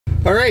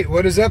All right,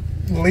 what is up,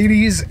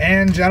 ladies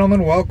and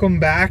gentlemen? Welcome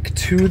back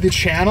to the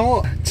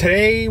channel.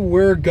 Today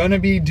we're gonna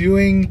be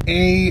doing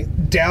a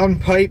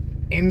downpipe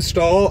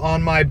install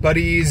on my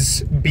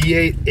buddy's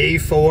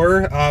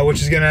B8A4,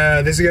 which is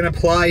this is gonna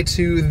apply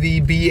to the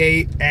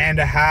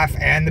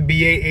B8.5 and the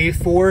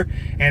B8A4,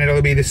 and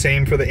it'll be the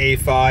same for the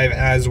A5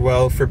 as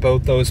well for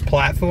both those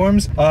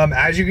platforms.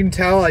 As you can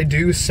tell, I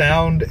do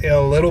sound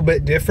a little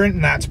bit different,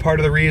 and that's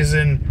part of the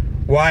reason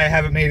why I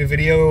haven't made a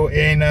video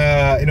in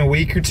a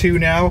week or two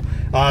now.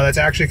 That's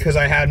actually because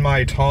I had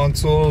my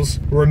tonsils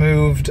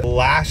removed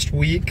last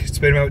week. It's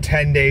been about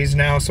 10 days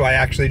now, so I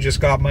actually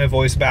just got my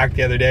voice back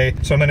the other day.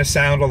 So I'm gonna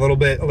sound a little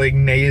bit like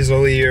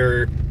nasally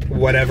or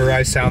whatever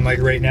I sound like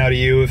right now to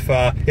you.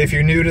 If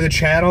you're new to the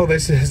channel,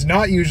 this is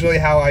not usually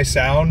how I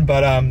sound,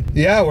 but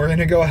yeah, we're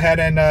gonna go ahead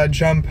and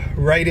jump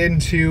right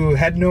into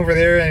heading over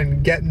there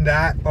and getting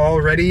that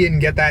all ready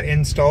and get that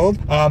installed.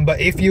 But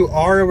if you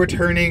are a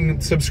returning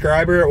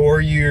subscriber,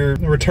 or you're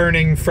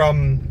returning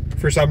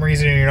for some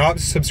reason and you're not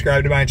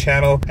subscribed to my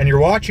channel and you're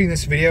watching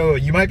this video,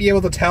 you might be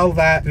able to tell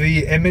that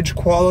the image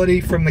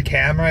quality from the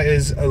camera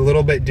is a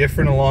little bit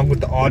different along with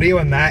the audio,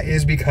 and that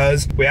is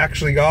because we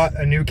actually got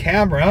a new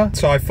camera.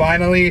 So I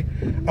finally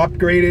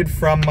upgraded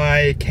from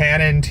my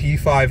Canon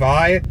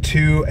T5i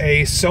to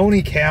a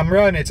Sony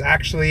camera, and it's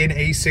actually an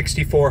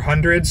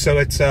A6400, so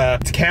it's a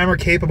camera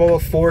capable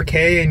of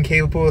 4K and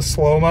capable of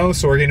slow-mo,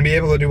 so we're going to be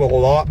able to do a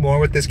lot more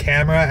with this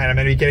camera, and I'm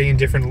going to be getting a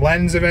different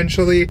lens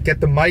eventually, get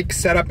the mic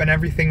set up and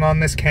everything on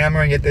this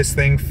camera, and get this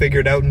thing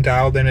figured out and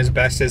dialed in as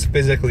best as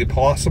physically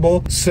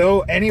possible.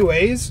 So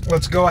anyways,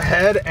 let's go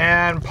ahead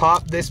and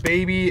pop this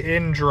baby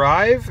in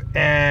drive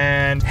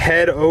and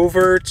head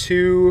over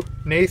to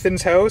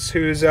Nathan's house,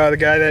 who's the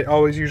guy that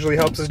always usually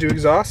helps us do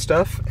exhaust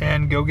stuff,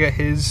 and go get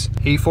his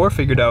A4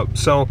 figured out.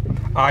 So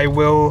I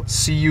will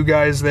see you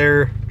guys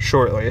there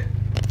shortly.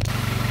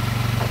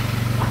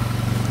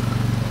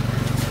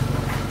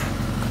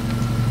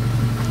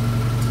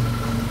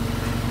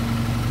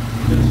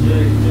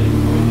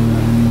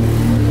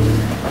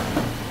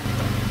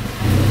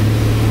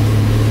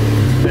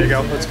 There you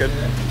go, that's good.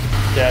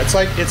 Yeah,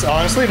 it's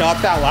honestly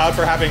not that loud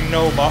for having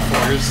no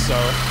mufflers, so.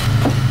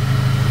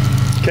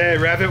 Okay,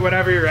 rev it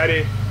whenever you're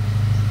ready.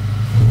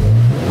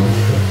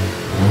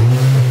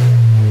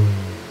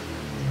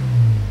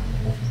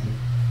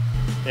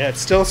 Yeah,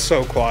 it's still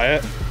so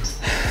quiet.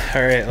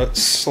 All right,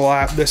 let's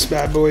slap this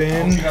bad boy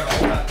in.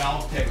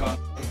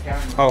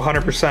 Oh,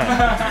 100%.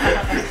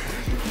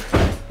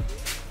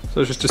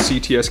 So it's just a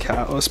CTS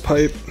catless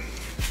pipe.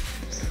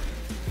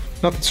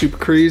 Nothing super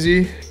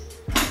crazy.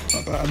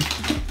 Not bad.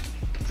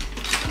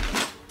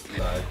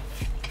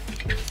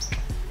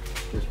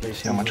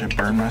 See how much I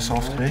burned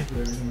myself today?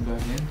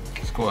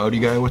 Let's go Audi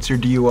guy. What's your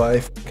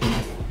DUI?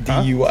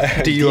 DUI.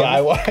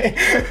 DUI.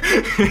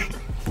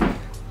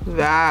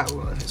 That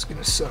one is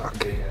gonna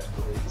suck.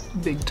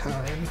 Big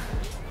time.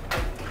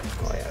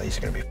 Oh yeah, these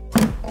are gonna be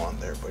on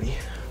there, buddy.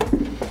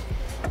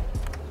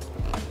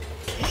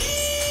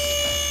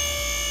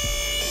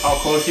 How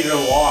close are you to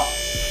the wall?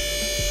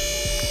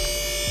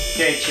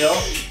 Okay, chill.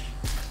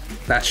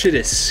 That shit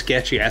is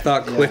sketchy. I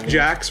thought click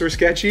jacks were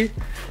sketchy.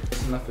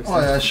 Oh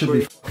yeah, that should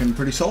be fucking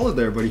pretty solid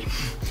there, buddy.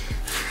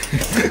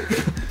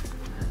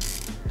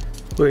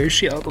 Where is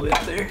she all the way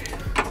up there?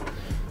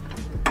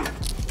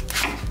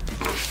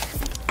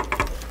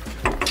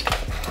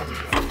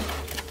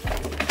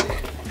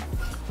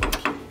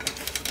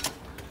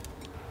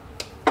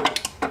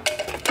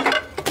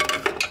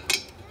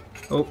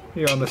 Oh,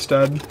 you're on the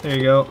stud. There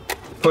you go.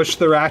 Push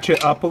the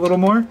ratchet up a little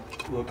more.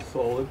 Looks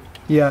solid.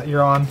 Yeah,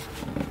 you're on.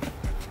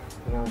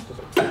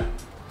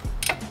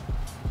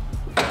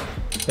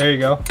 There you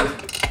go.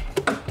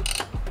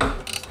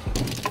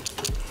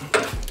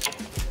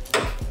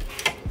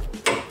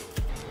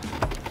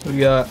 We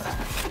got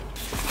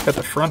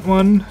the front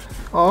one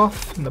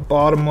off and the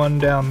bottom one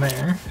down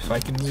there. If I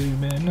can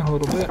zoom in a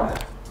little bit.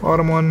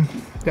 Bottom one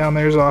down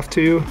there's off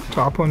too.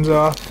 Top one's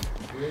off.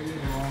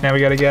 Now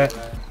we gotta get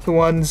the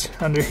ones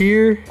under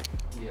here.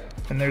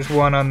 And there's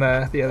one on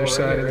the other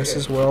side of this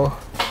as well.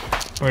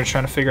 We're just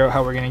trying to figure out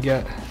how we're gonna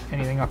get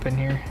anything up in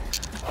here.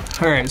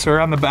 All right, so we're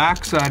on the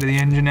back side of the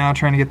engine now,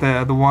 trying to get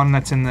the one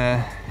that's in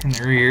the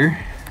rear.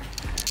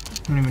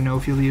 I don't even know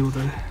if you'll be able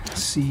to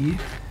see.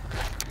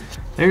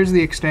 There's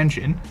the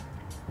extension,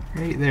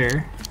 right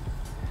there.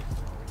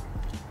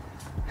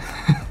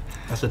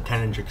 That's a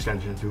 10-inch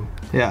extension too.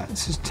 Yeah,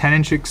 this is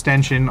 10-inch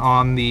extension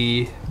on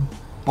the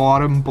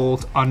bottom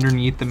bolt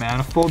underneath the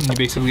manifold, and you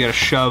basically gotta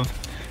shove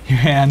your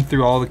hand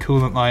through all the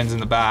coolant lines in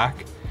the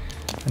back,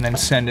 and then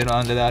send it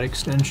onto that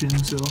extension.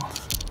 So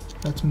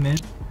that's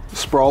mint.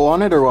 Sprawl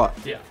on it or what?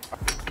 Yeah.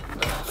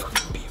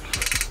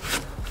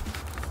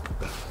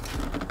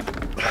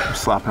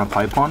 Slapping a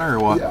pipe on her or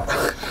what? Yeah.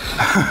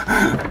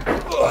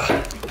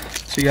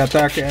 So you got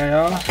that guy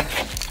off.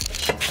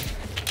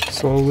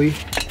 Slowly.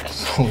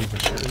 Slowly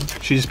but surely.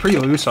 She's pretty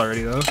loose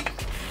already though.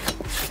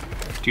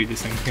 Dude,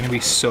 this thing's gonna be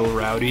so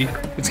rowdy.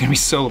 It's gonna be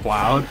so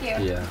loud.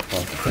 Yeah.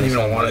 Well,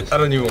 I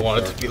don't even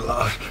want it to be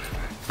loud.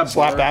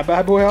 Slap that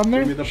bad boy on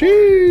there.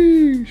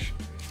 Sheesh.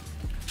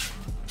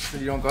 So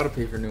you don't gotta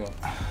pay for a new one.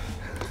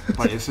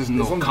 But this isn't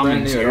This no one's coming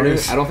brand new.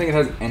 series. I don't think it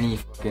has any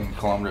fucking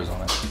kilometers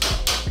on it.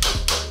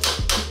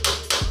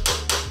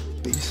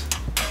 Please.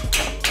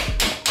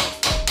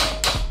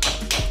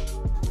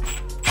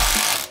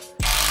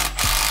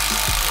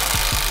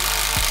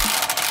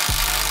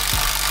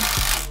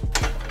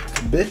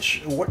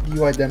 Bitch, what do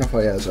you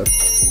identify as, a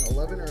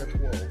 11 or a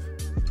 12?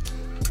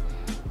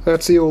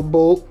 That's the old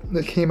bolt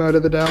that came out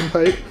of the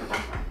downpipe.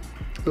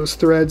 Those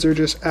threads are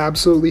just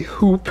absolutely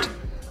hooped.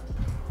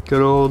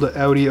 Good old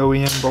Audi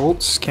OEM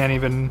bolts. Can't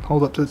even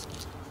hold up to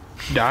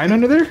dying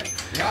under there.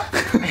 Yeah.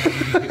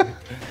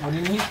 What do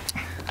you need?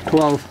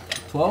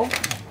 12. 12?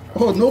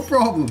 Oh, no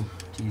problem.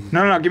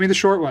 No, give me the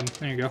short one.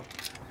 There you go.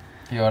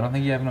 Yo, I don't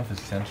think you have enough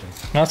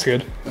extensions. That's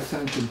good.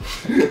 Attention.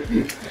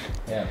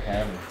 Yeah,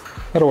 apparently.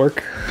 That'll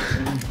work.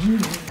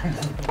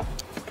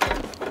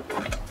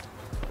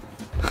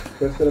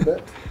 Twist it a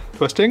bit.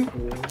 Twisting?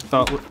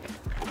 Oh,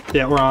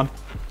 yeah, we're on.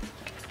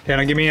 Okay,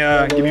 now give me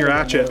your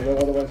ratchet.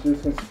 Otherwise you're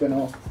just gonna spin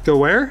off. Go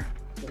where?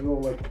 Go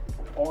like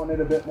on it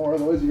a bit more,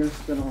 otherwise you're gonna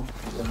spin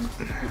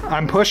off.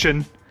 I'm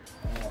pushing.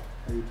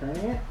 Are you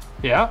turning it?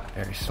 Yeah.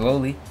 Very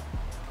slowly.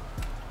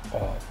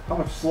 Oh. How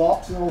much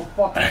slops and little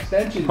fucking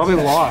extensions? Probably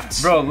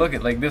lots. Bro, look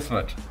at like this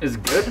much. Is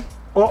it good?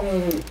 Oh.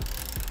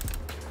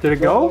 Did it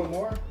go?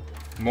 More?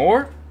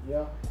 More?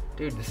 Yeah.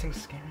 Dude, this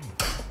thing's scaring me.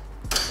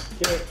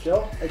 Okay,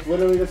 chill. It's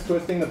literally just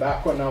twisting the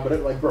back one now, but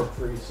it like broke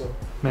free, so.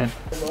 Man.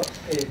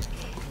 Hey,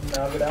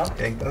 now go down.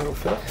 Think that'll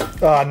fit?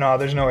 No,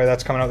 there's no way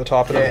that's coming out the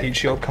top of the heat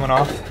shield coming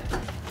off.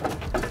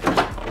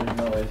 There's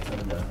no way it's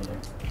coming down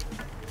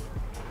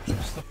here.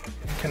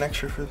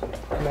 Connector for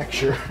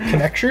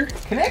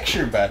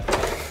Connector? bud.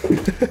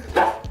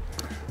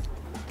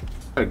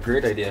 A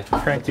great idea.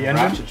 Crank the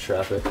engine. Ratchet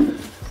strap it.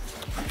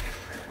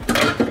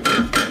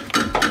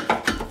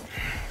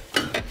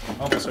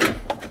 Almost there.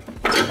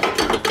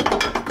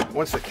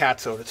 Once the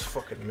cat's out, it's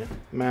fucking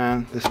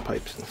man, this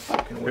pipe's in the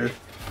fucking way.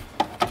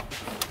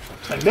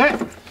 Like that.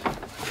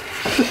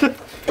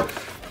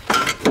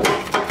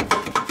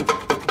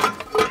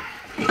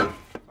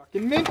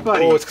 Fucking mint,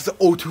 buddy. Oh, it's because the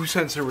O2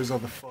 sensor was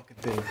on the fucking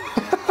thing.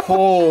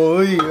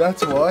 Holy,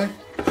 that's why.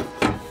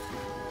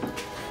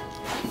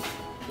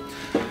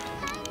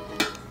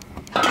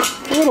 A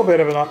little bit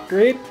of an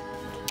upgrade.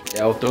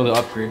 Yeah, we'll throw the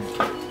upgrade.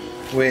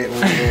 Wait.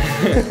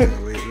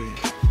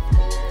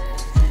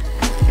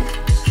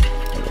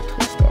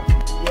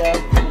 Yeah,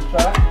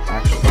 try.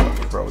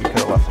 Actually, bro, we could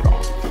have left it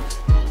off.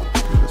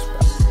 Do this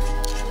back.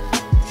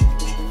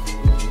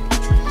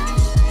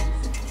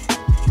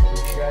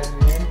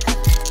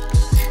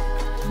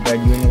 Bag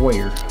you in the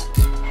wire.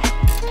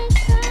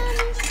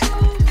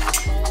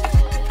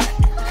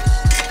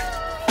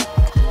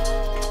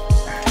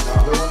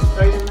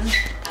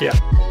 Yeah.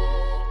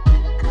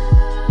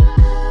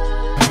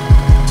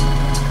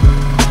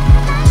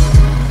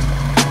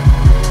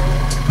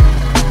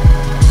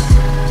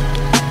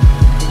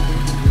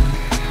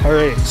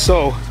 Alright,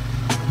 so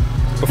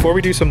before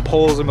we do some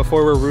pulls and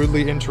before we're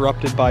rudely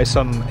interrupted by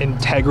some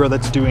Integra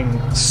that's doing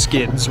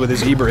skids with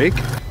his e-brake.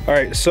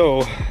 Alright,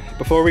 so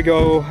before we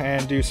go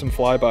and do some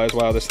flybys,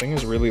 wow, this thing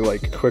is really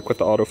like quick with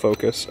the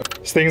autofocus.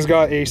 This thing's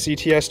got a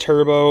CTS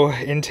turbo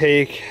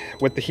intake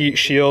with the heat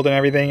shield and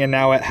everything, and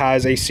now it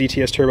has a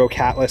CTS turbo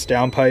catless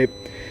downpipe.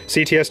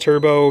 CTS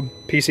turbo,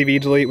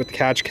 PCV delete with the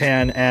catch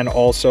can, and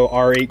also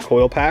R8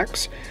 coil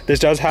packs. This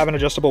does have an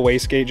adjustable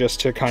wastegate just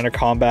to kind of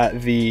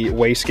combat the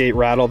wastegate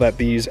rattle that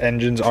these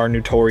engines are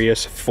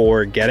notorious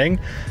for getting.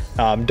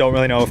 Don't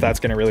really know if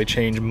that's going to really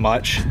change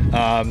much.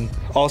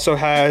 Also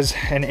has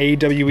an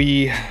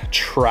AWE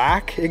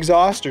track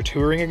exhaust or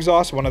touring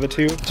exhaust, one of the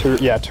two.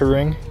 Yeah,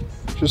 touring.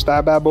 Just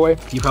that bad boy.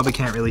 You probably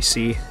can't really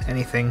see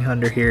anything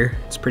under here.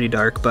 It's pretty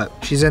dark, but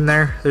she's in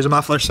there. There's a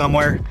muffler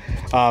somewhere.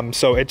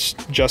 So it's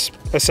just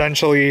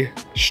essentially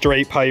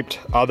straight piped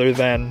other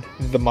than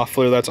the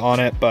muffler that's on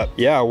it. But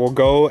yeah, we'll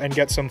go and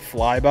get some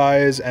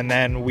flybys, and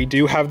then we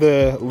do have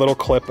the little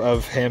clip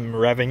of him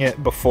revving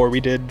it before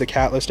we did the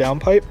catless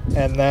downpipe.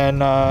 And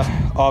then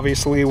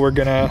obviously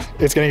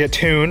it's gonna get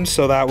tuned.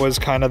 So that was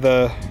kind of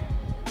the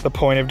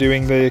point of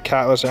doing the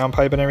catless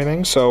downpipe and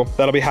everything. So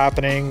that'll be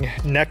happening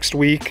next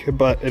week,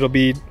 but it'll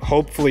be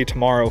hopefully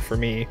tomorrow for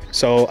me.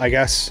 So I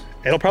guess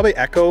it'll probably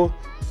echo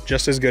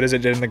just as good as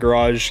it did in the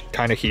garage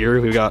kind of here.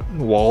 We've got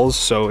walls,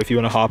 so if you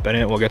want to hop in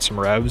it, we'll get some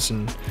revs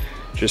and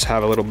just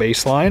have a little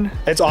bass line.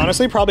 It's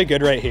honestly probably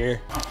good right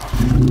here.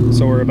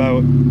 So we're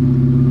about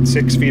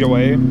 6 feet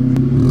away.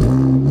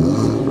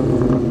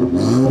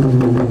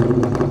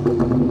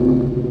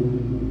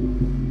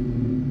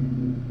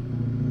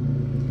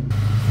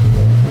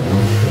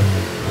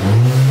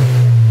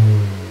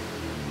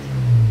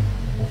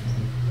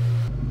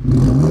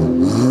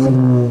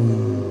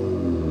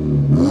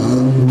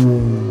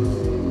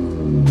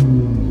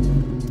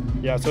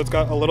 Yeah, so it's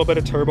got a little bit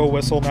of turbo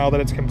whistle now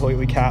that it's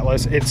completely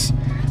catless.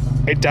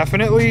 It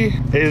definitely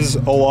is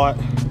a lot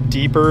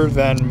deeper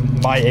than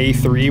my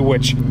A3,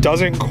 which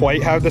doesn't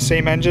quite have the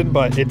same engine,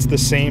 but it's the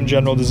same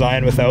general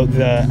design without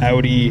the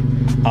Audi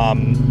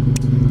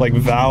like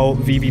Val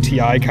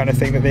VVTi kind of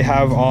thing that they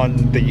have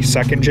on the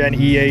second gen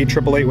EA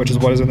 888, which is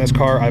what is in this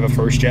car. I have a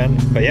first gen,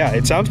 but yeah,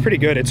 it sounds pretty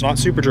good. It's not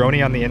super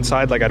drony on the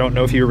inside. Like, I don't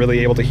know if you were really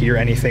able to hear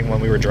anything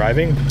when we were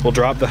driving. We'll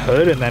drop the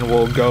hood and then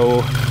we'll go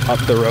up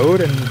the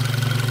road and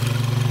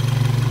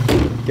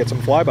get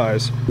some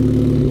flybys.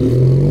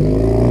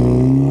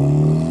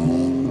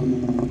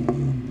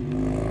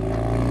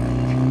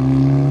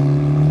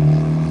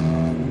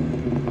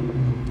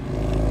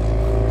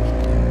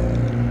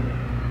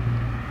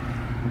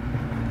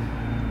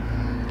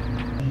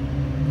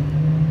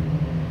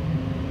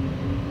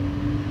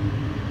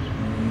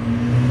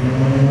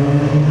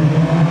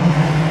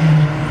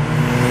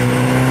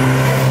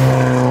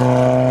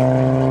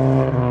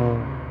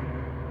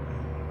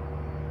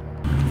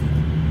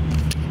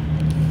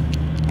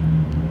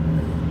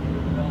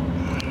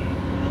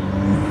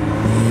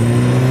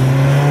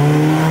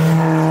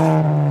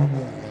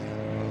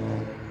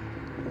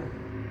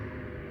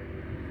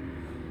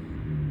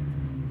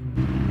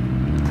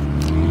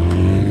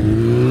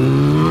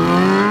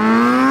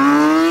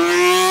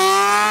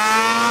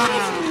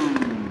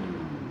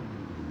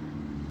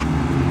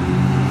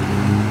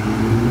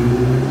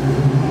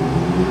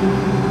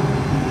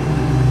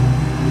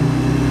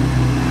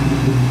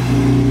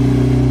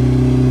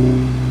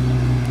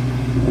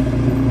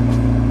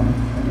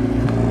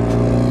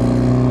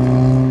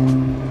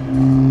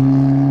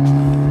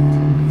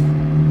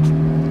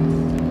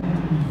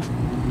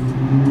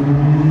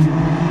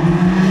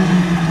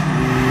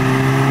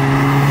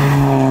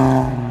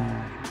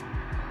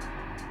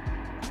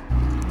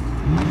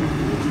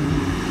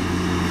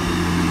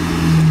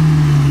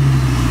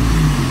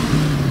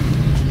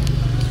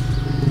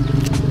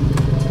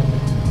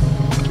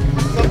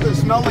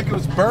 Smelled like it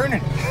was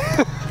burning.